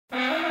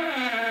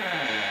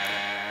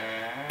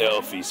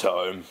Alfie's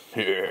home.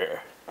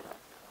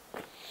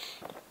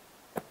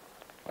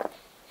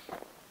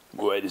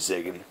 Wait a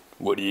second.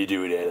 What are you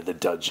doing out of the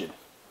dungeon?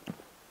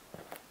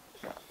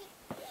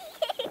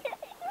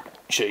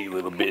 Cheeky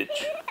little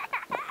bitch.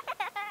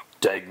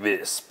 Take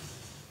this.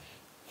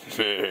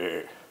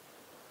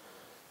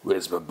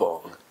 Where's my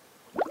bong?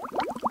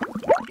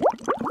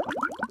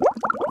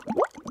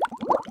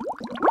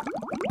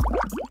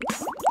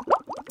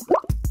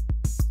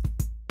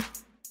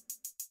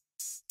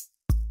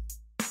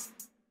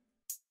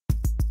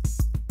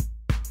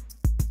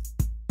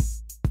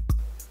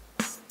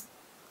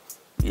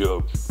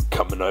 You're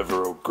coming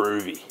over all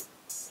groovy.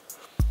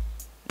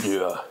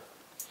 Yeah.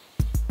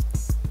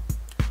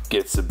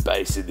 Get some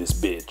bass in this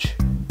bitch.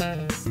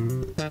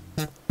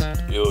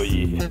 Oh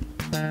yeah.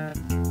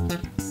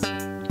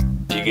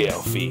 Big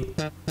Alfie.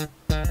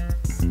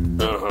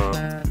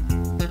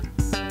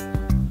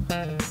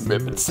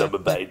 Reppin' Summer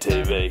Bay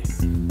TV.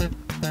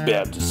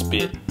 About to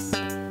spit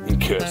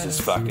and curse his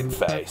fucking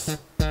face.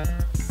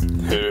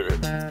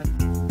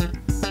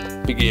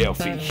 Big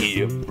Alfie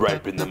here,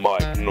 raping the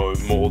mic no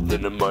more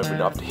than a moment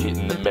after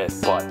hitting the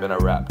meth pipe, and I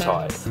rap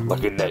tight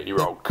like an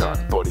 8-year-old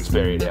cunt. Bodies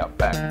buried out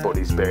back,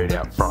 bodies buried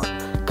out front.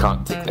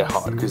 Can't take their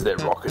heart cause they're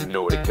rockin'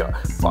 nautica.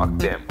 Fuck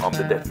them, I'm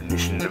the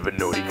definition of a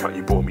naughty cunt,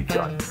 you bore me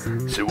cunt.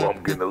 So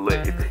I'm gonna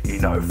leave, you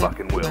know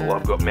fucking well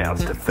I've got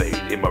mouths to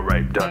feed in my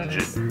rape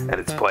dungeon, and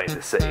it's plain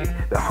to see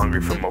they're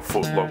hungry for my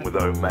foot long with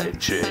homemade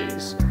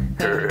cheese.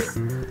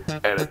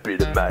 And a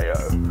bit of mayo.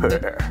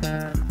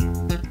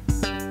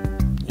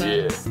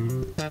 Yeah.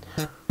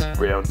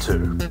 Round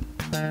 2.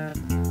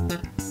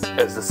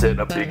 As I said,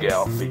 I'm Big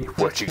Alfie,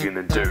 what you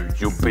gonna do?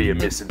 You'll be a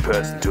missing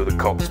person till the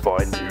cops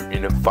find you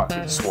in a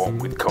fucking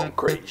swamp with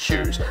concrete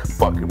shoes.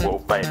 Fucking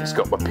world famous,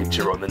 got my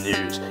picture on the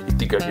news. You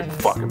think I give a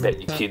fuck about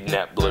your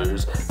kidnap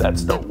blues?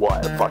 That's not why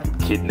I fucking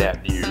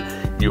kidnapped you.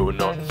 You're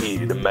not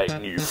here to make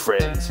new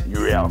friends.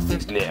 You're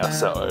Alfies now,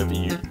 so over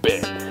you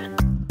bet.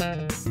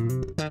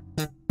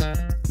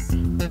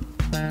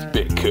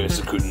 Bet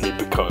Cursor couldn't nip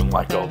a cone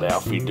like old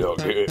Alfie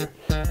dog.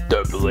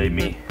 Don't believe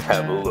me?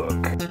 Have a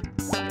look.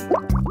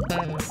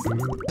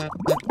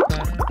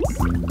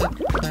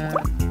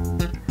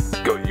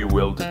 Got you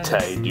well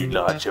detained, you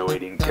nacho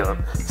eating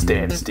cunt.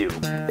 Stand still.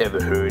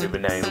 Ever heard of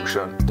an anal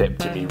shunt? Step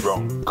to me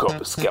wrong,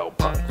 cop a scalp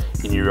punt.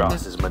 In your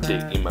ass is my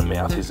dick, in my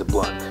mouth is a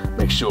blunt.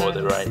 Make sure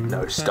there ain't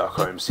no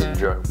Stockholm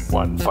syndrome.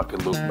 One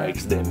fucking look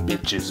makes them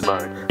bitches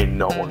moan. Ain't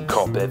no one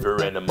cop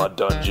ever enter my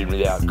dungeon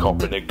without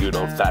copping a good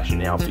old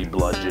fashioned Alfie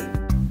bludgeon.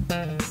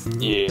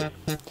 Yeah,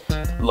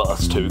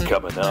 last 2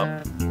 coming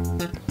up.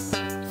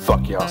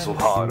 Fuck you hustle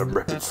hard, I'm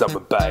reppin' Summer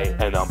Bay,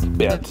 and I'm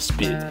about to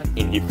spit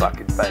in your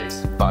fucking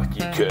face. Fuck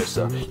you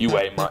cursor, you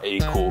ain't my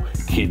equal.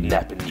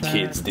 Kidnapping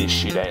kids, this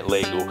shit ain't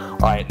legal.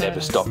 I ain't never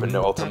stopping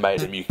no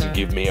ultimatum you can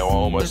give me. I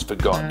almost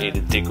forgot, eat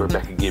a dick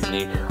Rebecca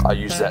Gibney. I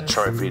used that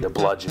trophy to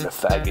bludgeon a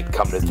faggot,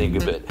 come to think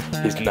of it,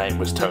 his name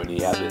was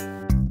Tony Abbott.